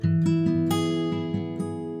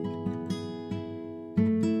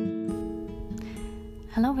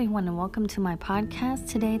Hello everyone and welcome to my podcast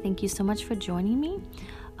today. Thank you so much for joining me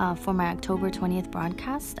for my October 20th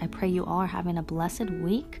broadcast. I pray you all are having a blessed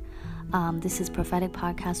week. This is Prophetic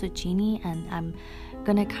Podcast with Jeannie, and I'm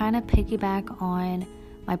going to kind of piggyback on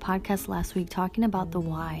my podcast last week talking about the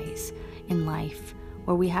whys in life,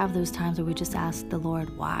 where we have those times where we just ask the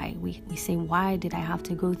Lord why. We say, why did I have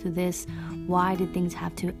to go through this? Why did things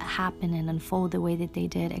have to happen and unfold the way that they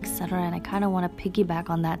did, etc.? And I kind of want to piggyback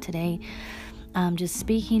on that today. Just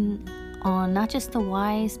speaking on not just the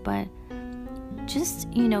whys, but just,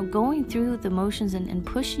 going through the motions and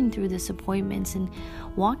pushing through disappointments and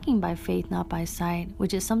walking by faith, not by sight,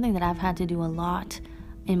 which is something that I've had to do a lot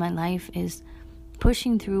in my life, is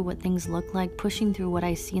pushing through what things look like, pushing through what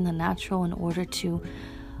I see in the natural in order to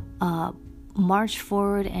march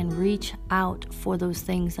forward and reach out for those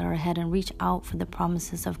things that are ahead and reach out for the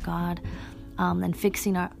promises of God. And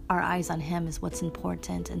fixing our eyes on Him is what's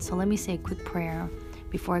important. And so let me say a quick prayer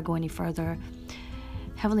before I go any further.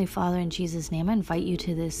 Heavenly Father, in Jesus' name, I invite you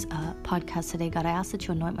to this podcast today. God, I ask that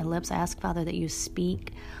you anoint my lips. I ask, Father, that you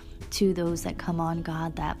speak to those that come on,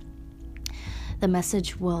 God, that the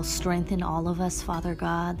message will strengthen all of us, Father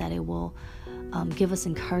God, that it will give us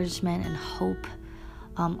encouragement and hope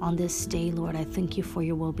on this day, Lord. I thank you for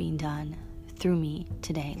your will being done through me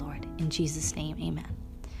today, Lord. In Jesus' name, amen.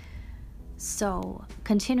 So,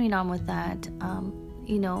 continuing on with that,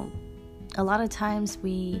 a lot of times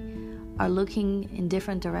we are looking in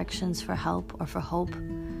different directions for help or for hope.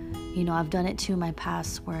 I've done it too in my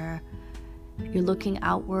past, where you're looking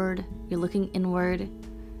outward, you're looking inward,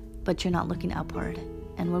 but you're not looking upward.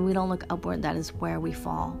 And when we don't look upward, that is where we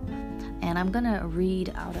fall. And I'm going to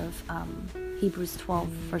read out of Hebrews 12,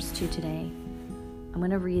 verse 2 today. I'm going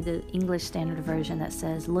to read the English Standard Version that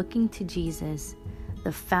says, looking to Jesus,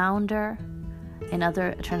 the founder, in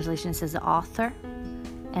other translations says the author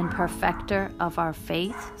and perfecter of our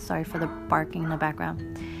faith. Sorry for the barking in the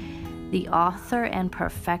background. The author and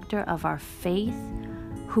perfecter of our faith,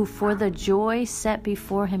 who for the joy set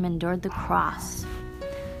before him endured the cross,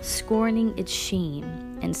 scorning its shame,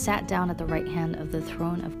 and sat down at the right hand of the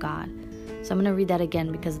throne of God. So I'm going to read that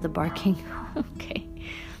again because of the barking. Okay.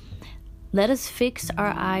 Let us fix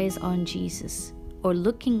our eyes on Jesus, or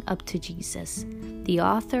looking up to Jesus, the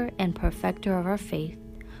author and perfecter of our faith,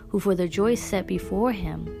 who for the joy set before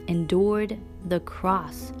him endured the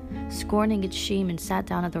cross, scorning its shame, and sat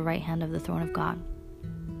down at the right hand of the throne of God.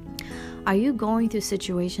 Are you going through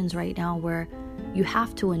situations right now where you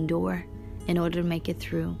have to endure in order to make it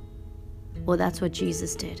through? Well, that's what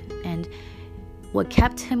Jesus did. And what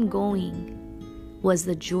kept him going was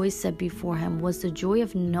the joy set before him, was the joy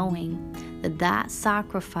of knowing that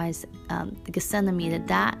sacrifice, the Gethsemane,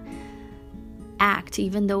 that act,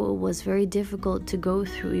 even though it was very difficult to go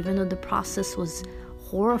through, even though the process was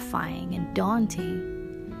horrifying and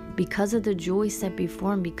daunting, because of the joy set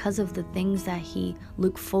before him, because of the things that he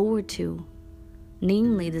looked forward to,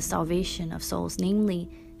 namely the salvation of souls, namely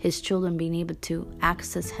his children being able to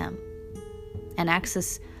access him and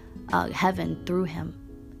access heaven through him.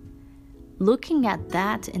 Looking at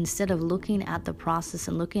that instead of looking at the process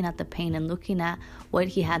and looking at the pain and looking at what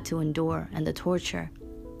he had to endure and the torture,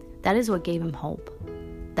 that is what gave him hope.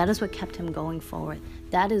 That is what kept him going forward.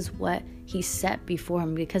 That is what he set before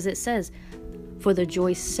him, because it says, for the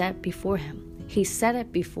joy set before him. He set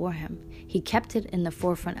it before him. He kept it in the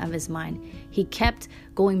forefront of his mind. He kept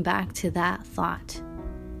going back to that thought,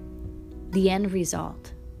 the end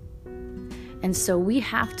result. And so we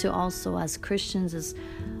have to also, as Christians, as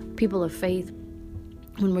people of faith,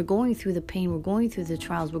 when we're going through the pain, we're going through the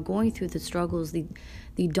trials, we're going through the struggles, the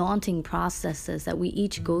daunting processes that we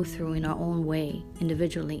each go through in our own way,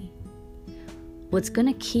 individually. What's going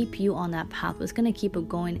to keep you on that path, what's going to keep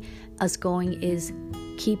us going is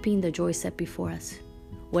keeping the joy set before us.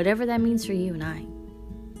 Whatever that means for you and I.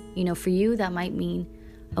 For you, that might mean,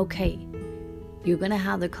 okay, you're going to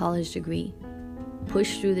have the college degree.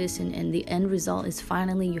 Push through this, and the end result is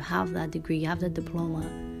finally you have that degree, you have that diploma,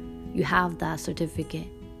 you have that certificate.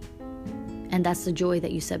 And that's the joy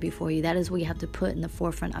that you set before you. That is what you have to put in the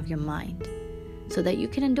forefront of your mind so that you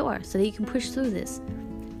can endure, so that you can push through this.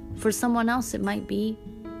 For someone else, it might be,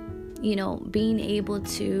 being able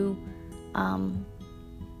to,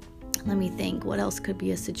 let me think, what else could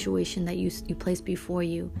be a situation that you place before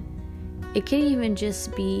you? It could even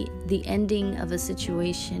just be the ending of a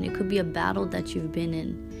situation. It could be a battle that you've been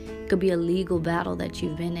in. It could be a legal battle that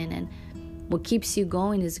you've been in. And what keeps you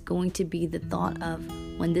going is going to be the thought of,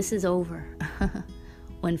 when this is over,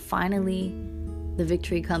 when finally the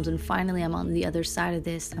victory comes, and finally I'm on the other side of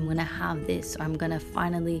this, I'm going to have this, or I'm going to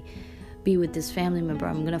finally be with this family member.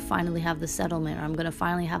 I'm going to finally have the settlement, or I'm going to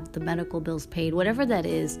finally have the medical bills paid, whatever that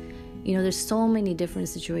is. There's so many different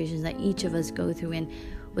situations that each of us go through. And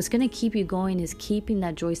what's going to keep you going is keeping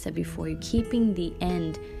that joy set before you, keeping the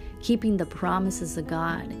end, keeping the promises of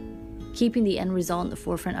God, keeping the end result in the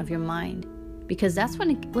forefront of your mind, because that's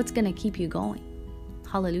what's going to keep you going.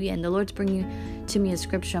 Hallelujah. And the Lord's bringing to me a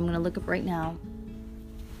scripture I'm going to look up right now.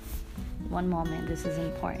 One moment. This is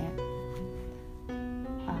important.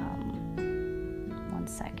 One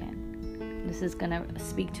second. This is going to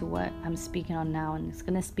speak to what I'm speaking on now, and it's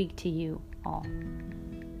going to speak to you all.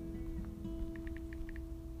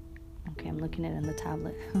 Okay, I'm looking at it in the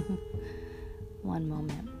tablet. One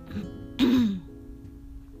moment.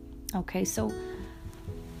 Okay, so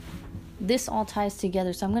this all ties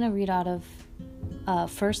together. So I'm going to read out of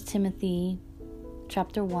 1 Timothy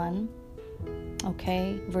chapter 1,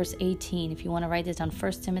 okay, verse 18. If you want to write this down,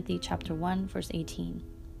 1 Timothy chapter 1, verse 18.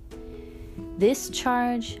 This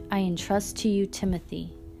charge I entrust to you,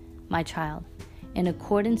 Timothy, my child, in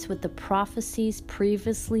accordance with the prophecies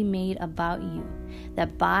previously made about you,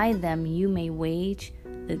 that by them you may wage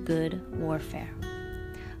the good warfare.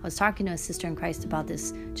 I was talking to a sister in Christ about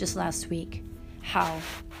this just last week, how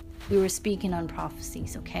we were speaking on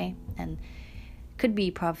prophecies, okay? And it could be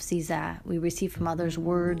prophecies that we receive from others,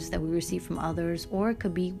 words that we receive from others, or it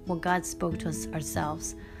could be what God spoke to us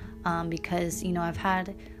ourselves. Because, I've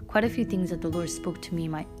had quite a few things that the Lord spoke to me,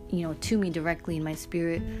 to me directly in my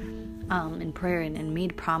spirit, in prayer, and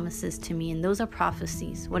made promises to me. And those are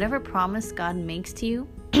prophecies. Whatever promise God makes to you,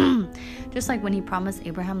 just like when he promised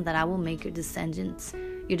Abraham that I will make your descendants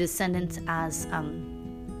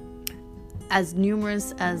as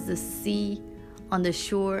numerous as the sea on the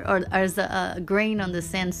shore, or as a grain on the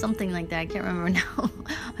sand, something like that. I can't remember now.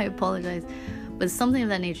 I apologize. But something of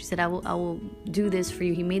that nature. He said, I will do this for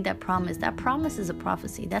you. He made that promise. That promise is a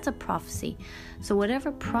prophecy. That's a prophecy. So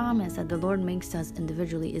whatever promise that the Lord makes to us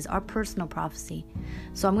individually is our personal prophecy.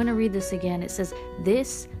 So I'm going to read this again. It says,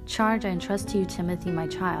 this charge I entrust to you, Timothy, my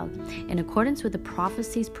child, in accordance with the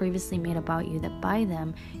prophecies previously made about you, that by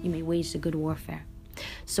them you may wage the good warfare.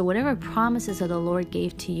 So whatever promises that the Lord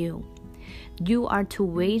gave to you, you are to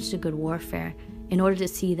wage the good warfare in order to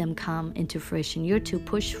see them come into fruition. You're to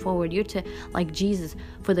push forward. You're to, like Jesus,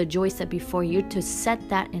 for the joy set before you, you're to set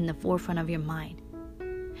that in the forefront of your mind.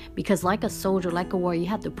 Because like a soldier, like a warrior, you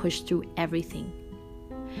have to push through everything.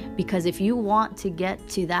 Because if you want to get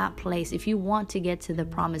to that place, if you want to get to the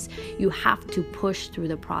promise, you have to push through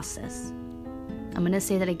the process. I'm going to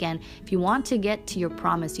say that again. If you want to get to your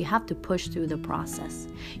promise, you have to push through the process.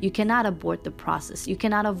 You cannot abort the process. You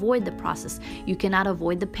cannot avoid the process. You cannot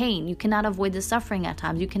avoid the pain. You cannot avoid the suffering at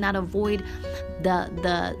times. You cannot avoid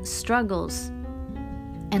the struggles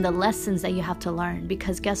and the lessons that you have to learn.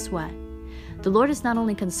 Because guess what? The Lord is not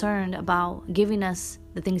only concerned about giving us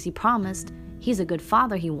the things he promised. He's a good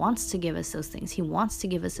father. He wants to give us those things. He wants to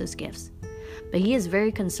give us those gifts. But he is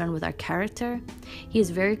very concerned with our character. He is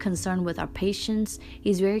very concerned with our patience.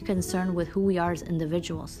 He's very concerned with who we are as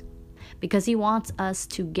individuals. Because he wants us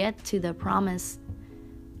to get to the promise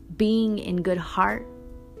being in good heart,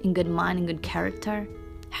 in good mind, in good character,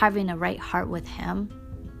 having a right heart with him.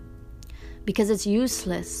 Because it's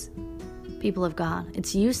useless, people of God,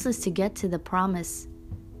 it's useless to get to the promise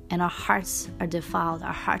and our hearts are defiled,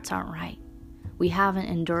 our hearts aren't right. We haven't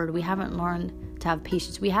endured, we haven't learned to have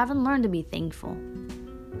patience. We haven't learned to be thankful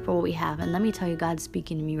for what we have. And let me tell you, God's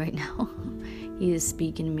speaking to me right now. He is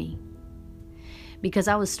speaking to me. Because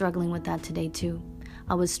I was struggling with that today too.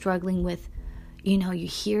 I was struggling with, you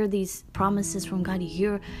hear these promises from God.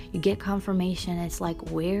 You get confirmation. It's like,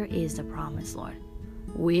 where is the promise, Lord?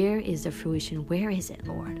 Where is the fruition? Where is it,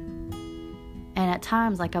 Lord? And at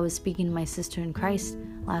times, like I was speaking to my sister in Christ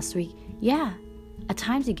last week, at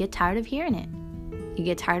times you get tired of hearing it. You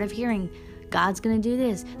get tired of hearing God's going to do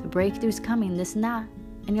this, the breakthrough's coming, this and that.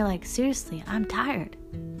 And you're like, seriously, I'm tired.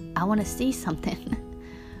 I want to see something.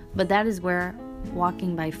 But that is where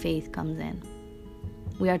walking by faith comes in.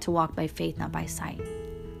 We are to walk by faith, not by sight.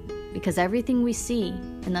 Because everything we see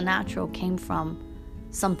in the natural came from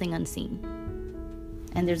something unseen.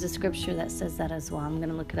 And there's a scripture that says that as well. I'm going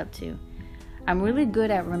to look it up too. I'm really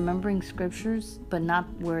good at remembering scriptures, but not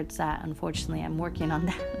where it's at, unfortunately. I'm working on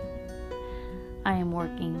that. I am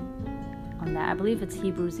working on that. I believe it's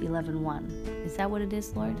Hebrews 11:1. Is that what it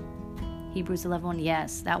is, Lord? Hebrews 11:1.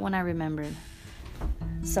 Yes, that one I remembered.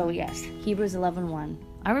 So yes, Hebrews 11:1.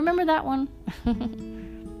 I remember that one.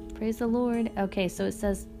 Praise the Lord. Okay, so it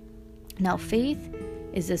says, now faith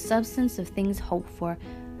is the substance of things hoped for,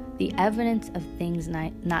 the evidence of things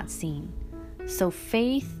not seen. So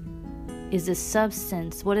faith is a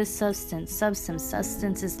substance. What is substance?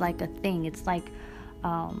 Substance is like a thing. It's like,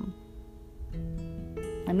 let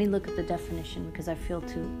me look at the definition because I feel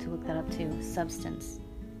to look that up too. Substance.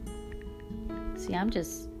 See, I'm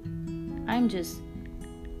just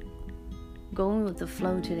going with the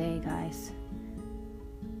flow today, guys.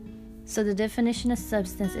 So the definition of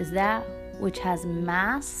substance is that which has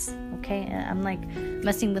mass. Okay, I'm like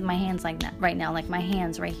messing with my hands like that right now, like my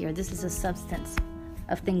hands right here. This is a substance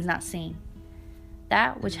of things not seen.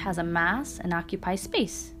 That which has a mass and occupies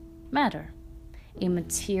space, matter, a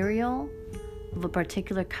material of a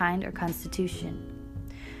particular kind or constitution.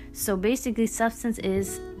 So basically, substance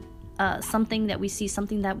is something that we see,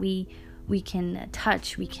 something that we can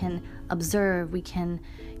touch, we can observe, we can,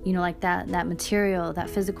 like that material, that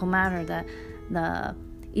physical matter, the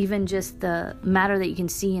even just the matter that you can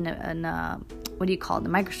see in a what do you call it, the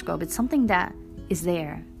microscope. It's something that is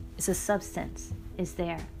there. It's a substance. It's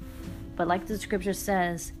there. But like the scripture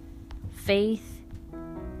says, faith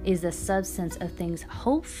is the substance of things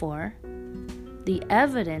hoped for, the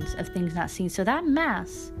evidence of things not seen. So that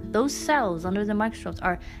mass, those cells under the microscopes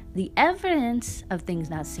are the evidence of things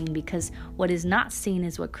not seen, because what is not seen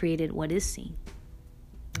is what created what is seen.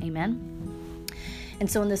 Amen. And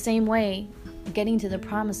so in the same way, getting to the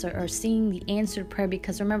promise or seeing the answered prayer,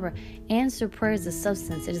 because remember, answered prayer is a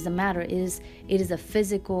substance. It is a matter. It is a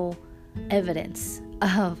physical evidence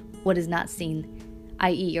of what is not seen,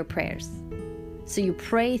 i.e. your prayers. So you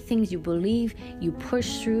pray things you believe, you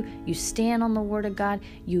push through, you stand on the word of God,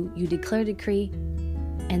 you declare, decree,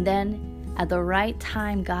 and then at the right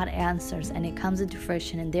time, God answers and it comes into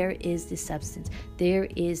fruition, and there is the substance. There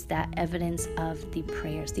is that evidence of the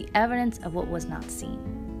prayers. The evidence of what was not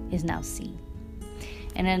seen is now seen.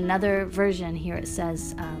 And in another version here it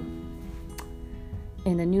says,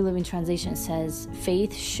 in the New Living Translation, it says,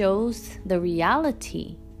 faith shows the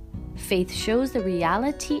reality. Faith shows the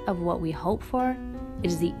reality of what we hope for. It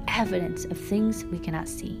is the evidence of things we cannot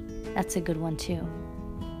see. That's a good one too.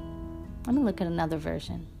 Let me look at another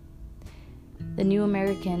version. The New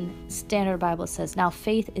American Standard Bible says, now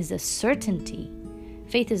faith is a certainty.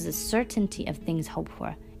 Faith is a certainty of things hoped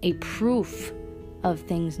for, a proof of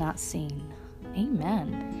things not seen.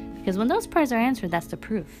 Amen. Because when those prayers are answered, that's the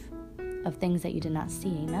proof of things that you did not see.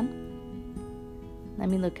 Amen. Let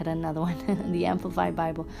me look at another one, the Amplified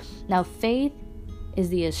Bible. Now, faith is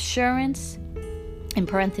the assurance, in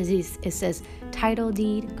parentheses, it says, title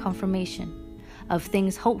deed confirmation of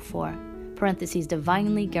things hoped for, parentheses,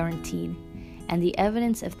 divinely guaranteed, and the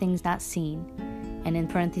evidence of things not seen. And in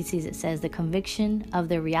parentheses, it says, the conviction of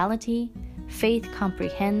their reality. Faith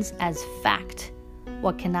comprehends as fact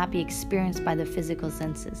what cannot be experienced by the physical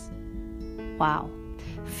senses. Wow.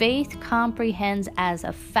 Faith comprehends as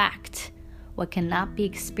a fact what cannot be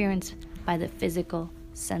experienced by the physical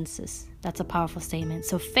senses. That's a powerful statement.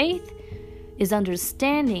 So faith is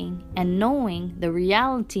understanding and knowing the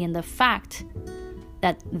reality and the fact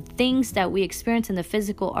that things that we experience in the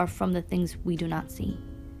physical are from the things we do not see.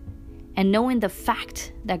 And knowing the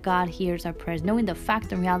fact that God hears our prayers, knowing the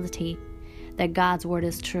fact and reality that God's word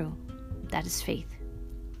is true. That is faith.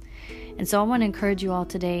 And so I want to encourage you all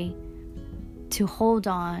today to hold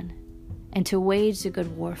on and to wage the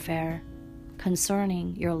good warfare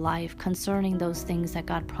concerning your life, concerning those things that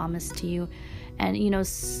God promised to you. And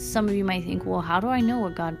some of you might think, well, how do I know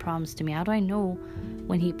what God promised to me? How do I know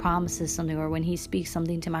when he promises something or when he speaks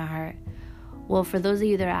something to my heart? Well, for those of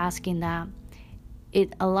you that are asking that,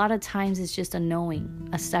 it a lot of times it's just a knowing,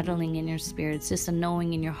 a settling in your spirit. It's just a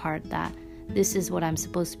knowing in your heart that this is what I'm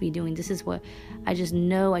supposed to be doing. This is what I just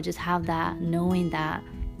know. I just have that knowing that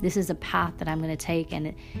this is a path that I'm going to take,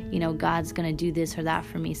 and God's going to do this or that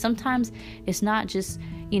for me. Sometimes it's not just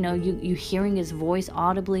you hearing his voice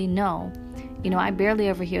audibly. No, I barely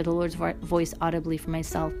ever hear the Lord's voice audibly for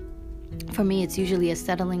myself. For me, it's usually a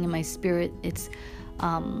settling in my spirit. It's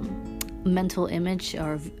mental image,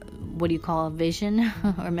 or what do you call a vision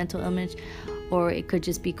or mental image, or it could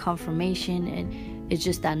just be confirmation, and it's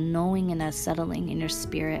just that knowing and that settling in your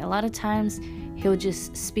spirit. A lot of times he'll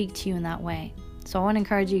just speak to you in that way. So I want to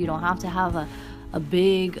encourage you, you don't have to have a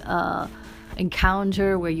big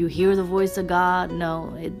encounter where you hear the voice of God.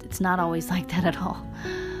 No, it's not always like that at all.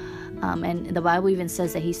 And the Bible even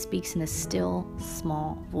says that he speaks in a still,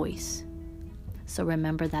 small voice. So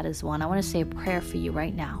remember that as well. And I want to say a prayer for you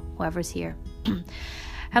right now, whoever's here.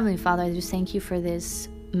 Heavenly Father, I just thank you for this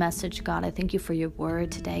message, God. I thank you for your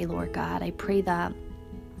word today, Lord God. I pray that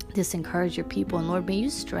disencourage your people. And Lord, may you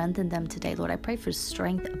strengthen them today. Lord, I pray for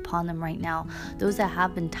strength upon them right now. Those that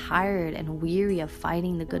have been tired and weary of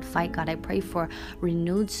fighting the good fight, God, I pray for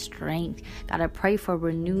renewed strength. God, I pray for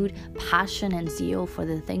renewed passion and zeal for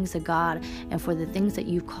the things of God and for the things that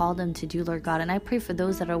you've called them to do, Lord God. And I pray for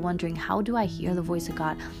those that are wondering, how do I hear the voice of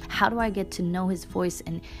God? How do I get to know his voice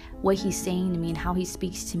and what he's saying to me and how he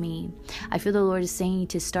speaks to me? I feel the Lord is saying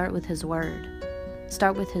to start with his word.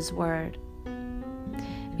 Start with his word.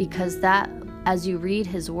 Because that, as you read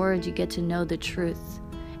his word, you get to know the truth,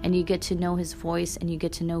 and you get to know his voice, and you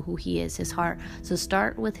get to know who he is, his heart. So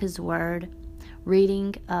start with his word,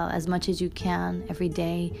 reading as much as you can every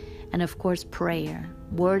day, and of course prayer,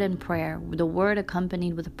 word and prayer, the word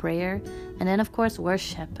accompanied with prayer, and then of course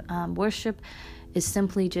worship. Worship is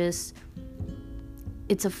simply just,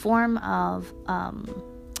 it's a form of,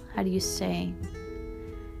 how do you say?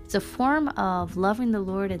 It's a form of loving the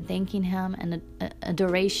Lord and thanking him, and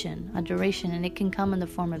adoration, and it can come in the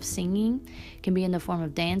form of singing, it can be in the form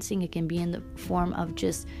of dancing, it can be in the form of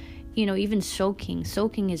just, even soaking.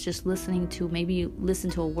 Soaking is just listening to, maybe you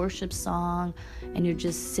listen to a worship song and you're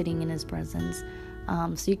just sitting in his presence.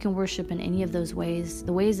 So you can worship in any of those ways.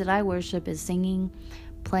 The ways that I worship is singing,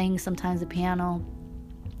 playing sometimes the piano,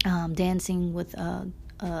 dancing with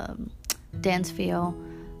dance feel.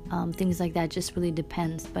 Things like that, just really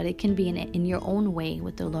depends, but it can be in your own way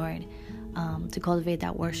with the Lord, to cultivate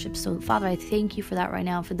that worship. So Father, I thank you for that right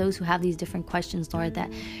now. For those who have these different questions, Lord,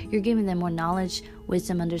 that you're giving them more knowledge,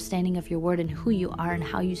 wisdom, understanding of your word and who you are and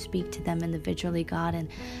how you speak to them individually, God. And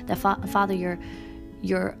that Father, you're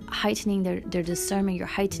heightening their discernment, you're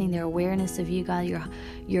heightening their awareness of you, God.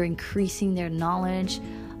 You're increasing their knowledge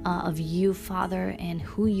of you, Father, and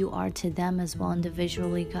who you are to them as well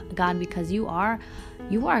individually, God, because you are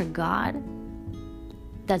a God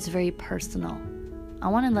that's very personal. I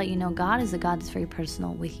want to let you know God is a God that's very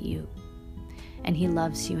personal with you, and he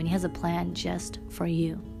loves you, and he has a plan just for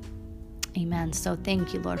you. Amen. So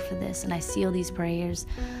thank you, Lord, for this, and I seal these prayers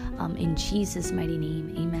in Jesus' mighty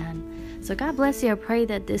name. Amen. So God bless you. I pray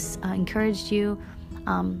that this encouraged you.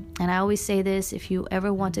 And I always say this: if you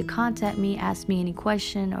ever want to contact me, ask me any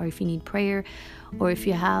question, or if you need prayer, or if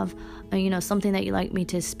you have something that you'd like me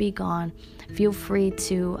to speak on, feel free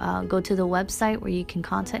to go to the website where you can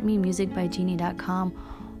contact me, musicbygenie.com,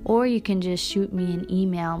 or you can just shoot me an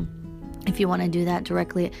email if you want to do that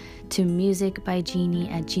directly to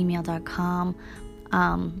musicbygenie@gmail.com.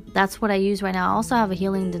 That's what I use right now. I also have a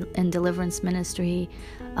healing and deliverance ministry.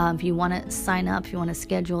 If you want to sign up, if you want to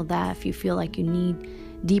schedule that, if you feel like you need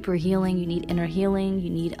deeper healing, you need inner healing, you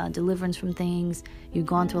need deliverance from things, you've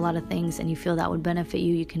gone through a lot of things and you feel that would benefit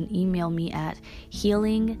you, you can email me at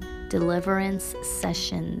Healing Deliverance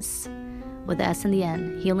Sessions with the S in the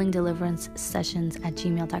end,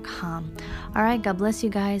 healingdeliveranceSessions@gmail.com. All right, God bless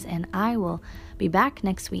you guys, and I will be back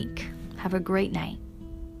next week. Have a great night.